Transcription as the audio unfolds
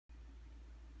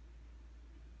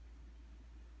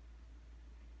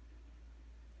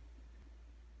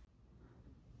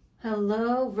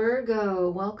Hello,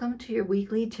 Virgo. Welcome to your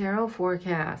weekly tarot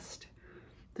forecast.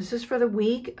 This is for the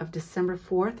week of December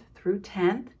 4th through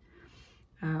 10th.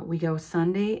 We go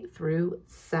Sunday through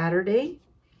Saturday.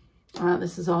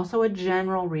 This is also a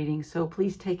general reading, so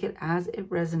please take it as it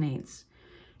resonates.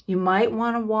 You might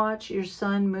want to watch your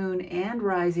sun, moon, and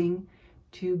rising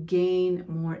to gain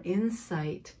more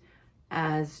insight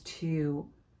as to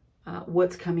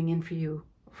what's coming in for you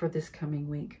for this coming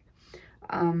week.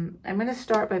 I'm going to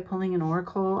start by pulling an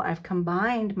oracle. I've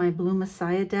combined my Blue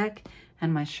Messiah deck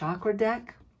and my Chakra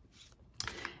deck.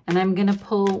 And I'm going to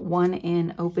pull one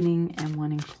in opening and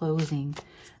one in closing.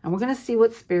 And we're going to see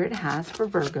what Spirit has for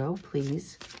Virgo,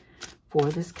 please, for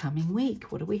this coming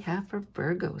week. What do we have for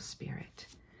Virgo, Spirit?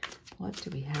 What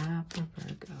do we have for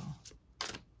Virgo?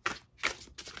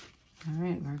 All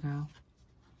right, Virgo.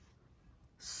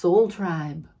 Soul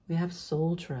Tribe. We have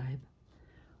Soul Tribe.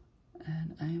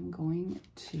 And I am going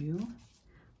to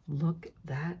look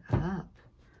that up.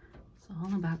 It's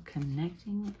all about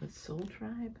connecting with Soul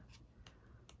Tribe,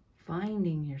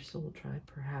 finding your Soul Tribe,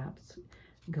 perhaps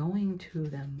going to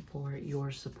them for your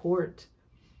support.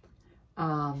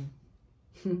 There's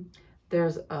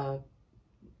a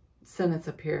sentence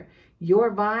up here.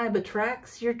 Your vibe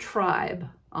attracts your tribe,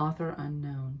 author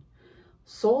unknown.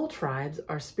 Soul tribes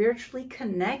are spiritually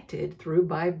connected through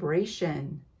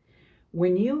vibration.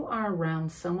 When you are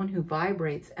around someone who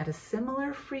vibrates at a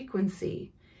similar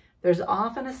frequency, there's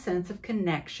often a sense of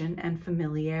connection and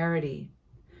familiarity.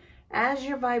 As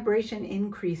your vibration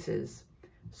increases,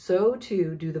 so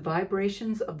too do the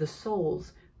vibrations of the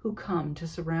souls who come to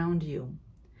surround you.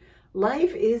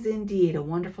 Life is indeed a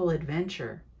wonderful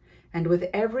adventure, and with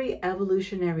every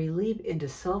evolutionary leap into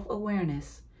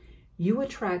self-awareness, you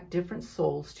attract different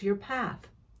souls to your path.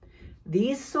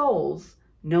 These souls,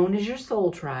 known as your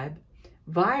soul tribe,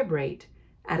 vibrate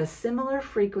at a similar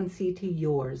frequency to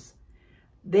yours.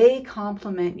 They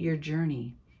complement your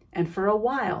journey and for a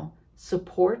while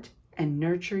support and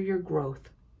nurture your growth.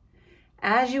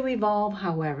 As you evolve,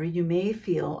 however, you may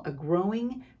feel a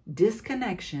growing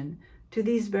disconnection to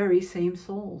these very same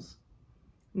souls.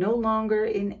 No longer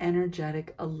in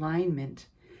energetic alignment,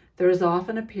 there is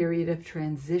often a period of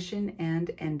transition and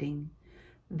ending.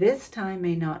 This time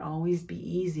may not always be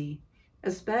easy,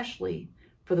 especially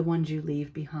for the ones you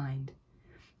leave behind.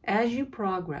 As you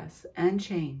progress and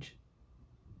change,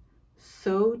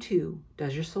 so too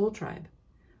does your soul tribe.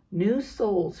 New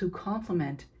souls who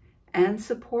complement and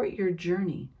support your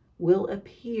journey will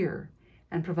appear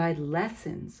and provide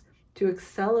lessons to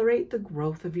accelerate the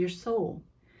growth of your soul.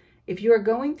 If you are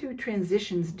going through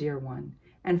transitions, dear one,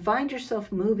 and find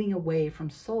yourself moving away from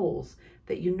souls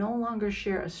that you no longer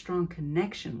share a strong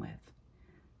connection with,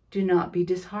 do not be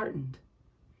disheartened.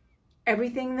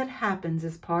 Everything that happens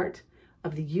is part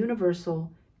of the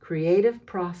universal creative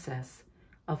process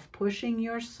of pushing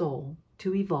your soul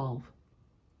to evolve.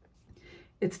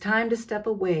 It's time to step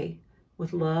away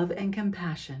with love and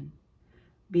compassion.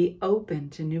 Be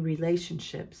open to new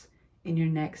relationships in your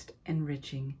next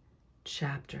enriching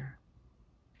chapter.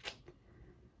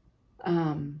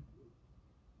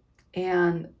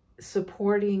 And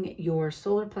supporting your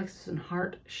solar plexus and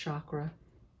heart chakra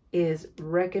is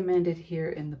recommended here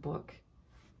in the book.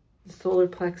 The solar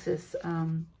plexus,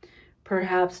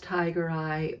 perhaps tiger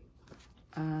eye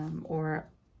or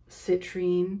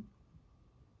citrine.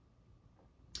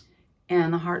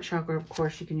 And the heart chakra, of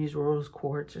course, you can use rose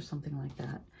quartz or something like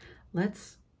that.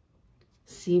 Let's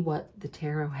see what the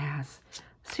tarot has.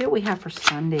 See what we have for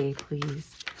Sunday,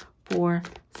 please. For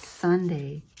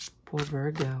Sunday for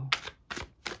Virgo.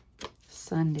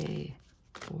 Sunday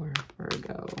for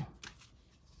Virgo.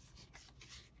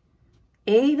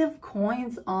 8 of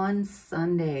coins on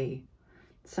Sunday.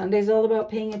 Sunday's all about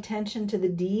paying attention to the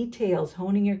details,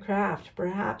 honing your craft.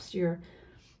 Perhaps you're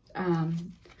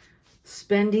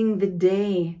spending the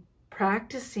day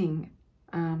practicing,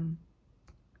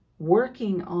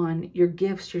 working on your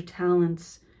gifts, your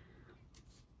talents,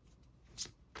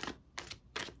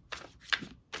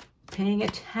 paying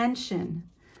attention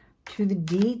to the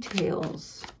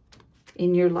details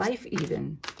in your life,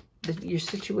 even your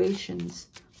situations.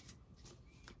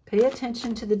 Pay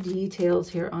attention to the details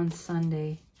here on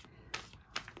Sunday.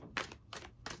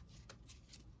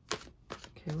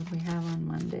 Okay, what do we have on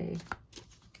Monday?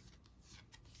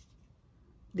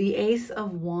 The Ace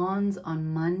of Wands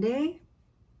on Monday.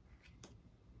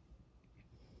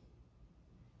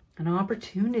 An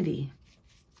opportunity.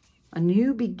 A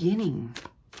new beginning.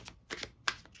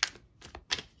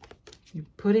 You're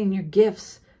putting your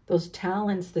gifts, those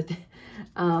talents that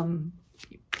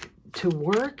to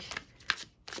work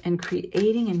and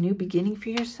creating a new beginning for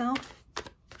yourself.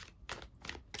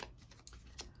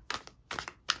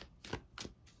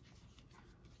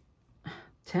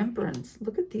 Temperance.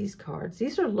 Look at these cards.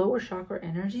 These are lower chakra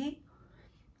energy.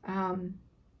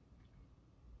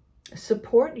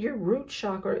 Support your root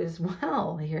chakra as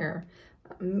well here.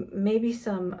 Maybe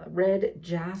some red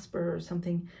jasper or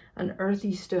something, an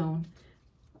earthy stone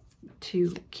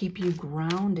to keep you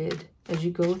grounded as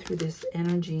you go through this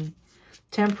energy.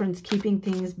 Temperance, keeping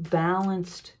things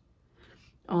balanced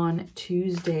on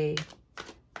Tuesday.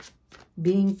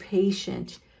 Being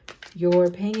patient. You're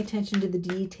paying attention to the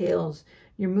details.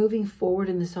 You're moving forward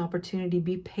in this opportunity.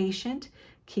 Be patient.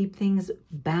 Keep things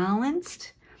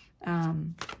balanced.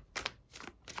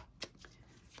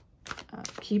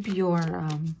 Keep your,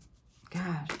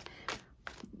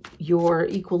 your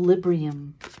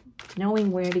equilibrium.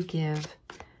 Knowing where to give,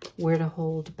 where to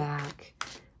hold back,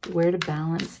 where to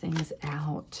balance things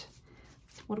out.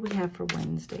 So what do we have for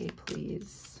Wednesday,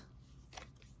 please?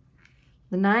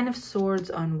 The Nine of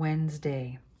Swords on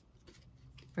Wednesday.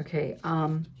 Okay,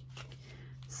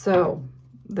 so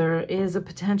there is a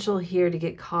potential here to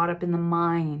get caught up in the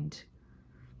mind.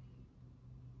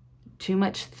 Too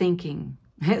much thinking.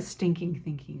 Stinking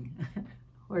thinking.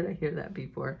 Where did I hear that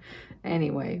before?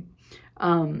 Anyway,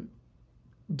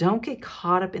 don't get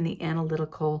caught up in the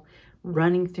analytical,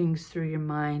 running things through your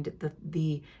mind,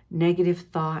 the negative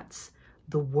thoughts,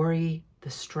 the worry, the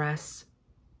stress.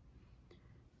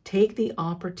 Take the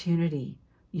opportunity.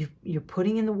 You're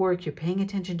putting in the work. You're paying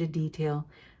attention to detail.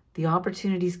 The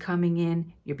opportunity's coming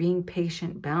in. You're being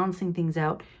patient, balancing things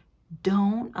out.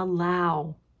 Don't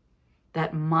allow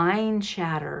that mind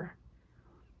chatter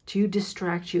to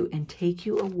distract you and take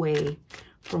you away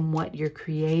from what you're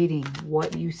creating,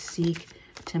 what you seek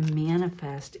to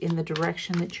manifest in the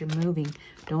direction that you're moving.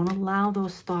 Don't allow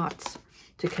those thoughts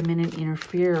to come in and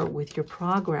interfere with your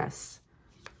progress.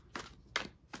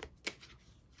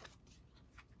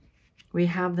 We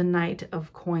have the Knight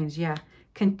of Coins. Yeah,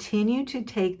 continue to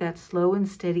take that slow and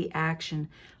steady action,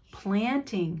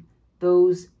 planting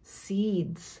those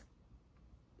seeds.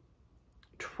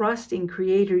 Trusting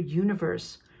Creator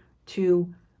Universe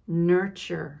to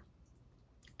nurture,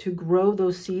 to grow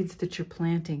those seeds that you're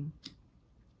planting.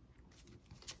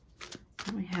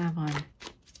 What do we have on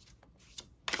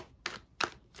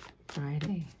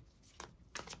Friday?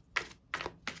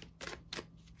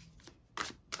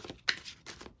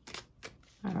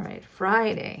 All right,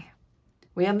 Friday.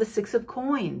 We have the Six of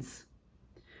Coins.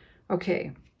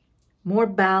 Okay, more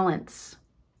balance,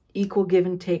 equal give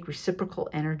and take, reciprocal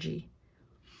energy.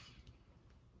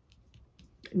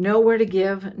 Nowhere to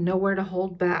give, nowhere to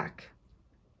hold back.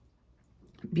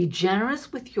 Be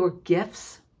generous with your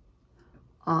gifts,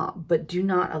 but do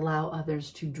not allow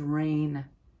others to drain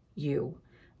you.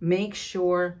 Make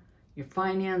sure your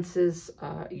finances,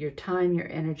 your time, your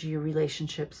energy, your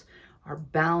relationships are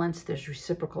balanced. There's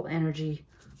reciprocal energy.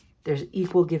 There's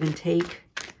equal give and take.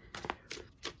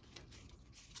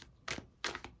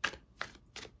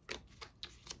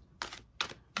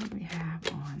 What do we have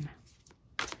on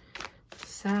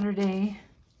Saturday?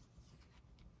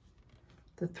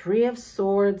 The Three of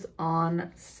Swords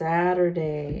on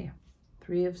Saturday.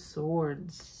 Three of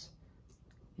Swords.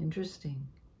 Interesting.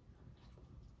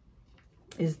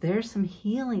 Is there some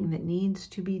healing that needs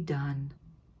to be done?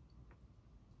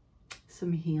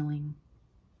 Some healing.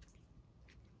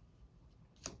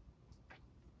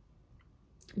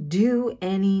 Do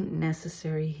any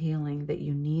necessary healing that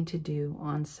you need to do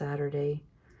on Saturday.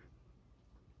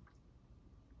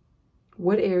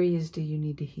 What areas do you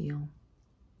need to heal?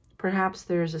 Perhaps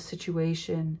there's a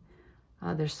situation,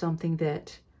 there's something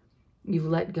that you've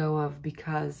let go of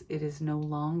because it is no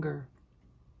longer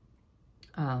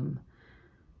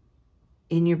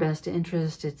in your best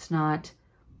interest. It's not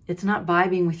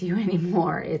vibing with you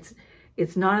anymore.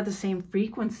 It's not at the same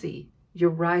frequency. You're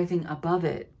rising above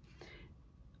it.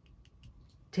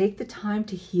 Take the time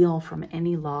to heal from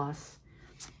any loss,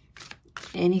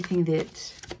 anything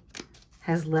that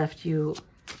has left you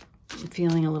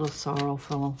feeling a little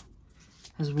sorrowful,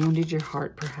 has wounded your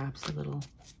heart perhaps a little.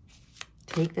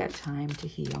 Take that time to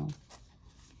heal.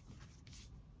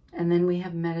 And then we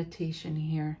have meditation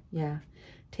here. Yeah,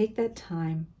 take that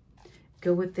time,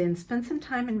 go within, spend some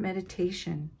time in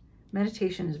meditation.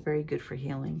 Meditation is very good for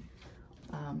healing.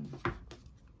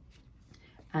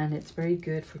 And it's very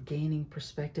good for gaining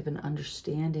perspective and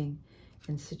understanding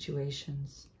in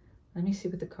situations. Let me see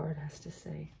what the card has to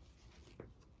say.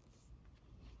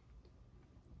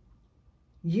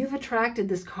 You've attracted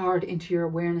this card into your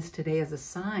awareness today as a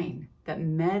sign that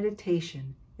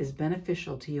meditation is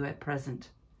beneficial to you at present.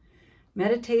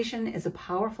 Meditation is a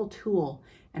powerful tool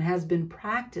and has been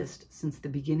practiced since the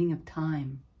beginning of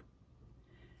time.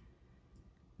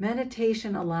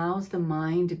 Meditation allows the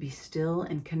mind to be still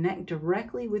and connect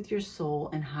directly with your soul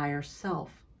and higher self.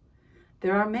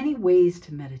 There are many ways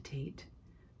to meditate: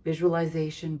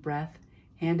 visualization, breath,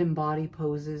 hand and body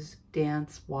poses,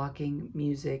 dance, walking,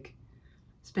 music,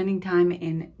 spending time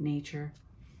in nature.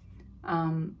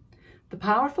 The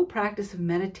powerful practice of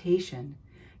meditation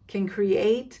can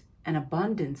create an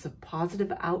abundance of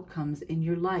positive outcomes in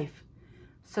your life,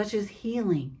 such as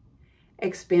healing,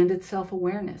 expanded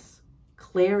self-awareness,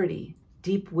 clarity,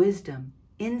 deep wisdom,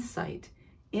 insight,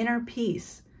 inner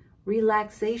peace,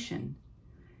 relaxation,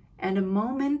 and a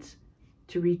moment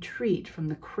to retreat from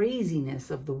the craziness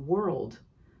of the world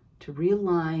to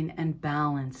realign and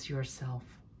balance yourself.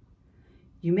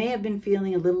 You may have been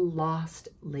feeling a little lost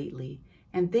lately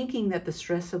and thinking that the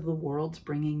stress of the world's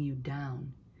bringing you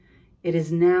down. It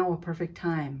is now a perfect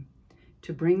time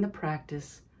to bring the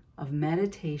practice of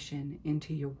meditation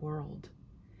into your world.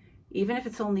 Even if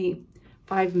it's only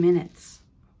 5 minutes,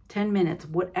 10 minutes,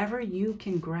 whatever you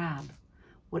can grab,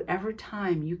 whatever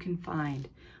time you can find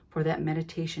for that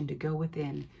meditation to go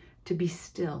within, to be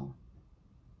still,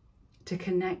 to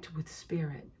connect with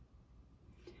spirit.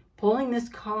 Pulling this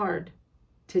card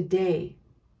today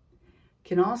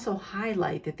can also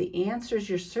highlight that the answers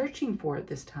you're searching for at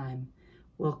this time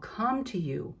will come to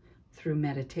you through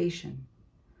meditation.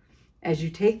 As you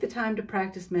take the time to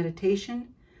practice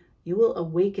meditation, you will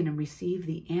awaken and receive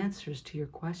the answers to your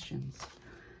questions.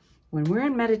 When we're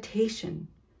in meditation,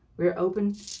 we're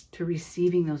open to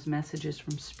receiving those messages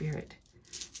from spirit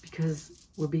because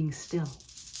we're being still.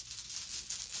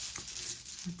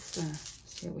 Let's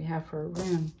see what we have for a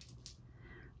rune.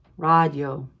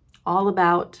 Radio, all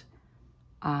about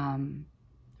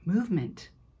movement.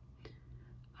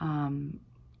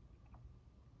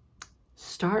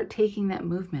 Start taking that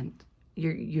movement.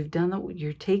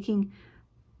 You're taking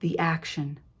the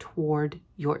action toward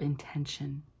your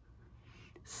intention.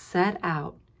 Set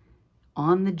out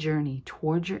on the journey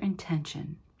towards your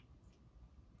intention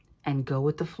and go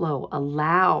with the flow.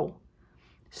 Allow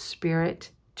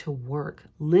spirit to work.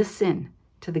 Listen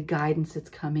to the guidance that's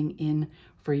coming in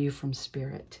for you from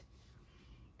spirit.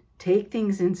 Take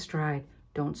things in stride.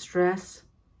 Don't stress.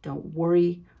 Don't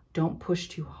worry. Don't push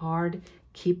too hard.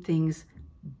 Keep things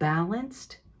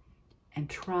balanced and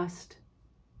trust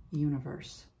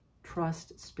universe.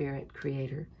 Trust spirit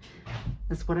creator.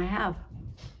 That's what I have.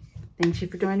 Thank you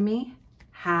for joining me.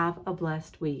 Have a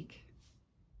blessed week.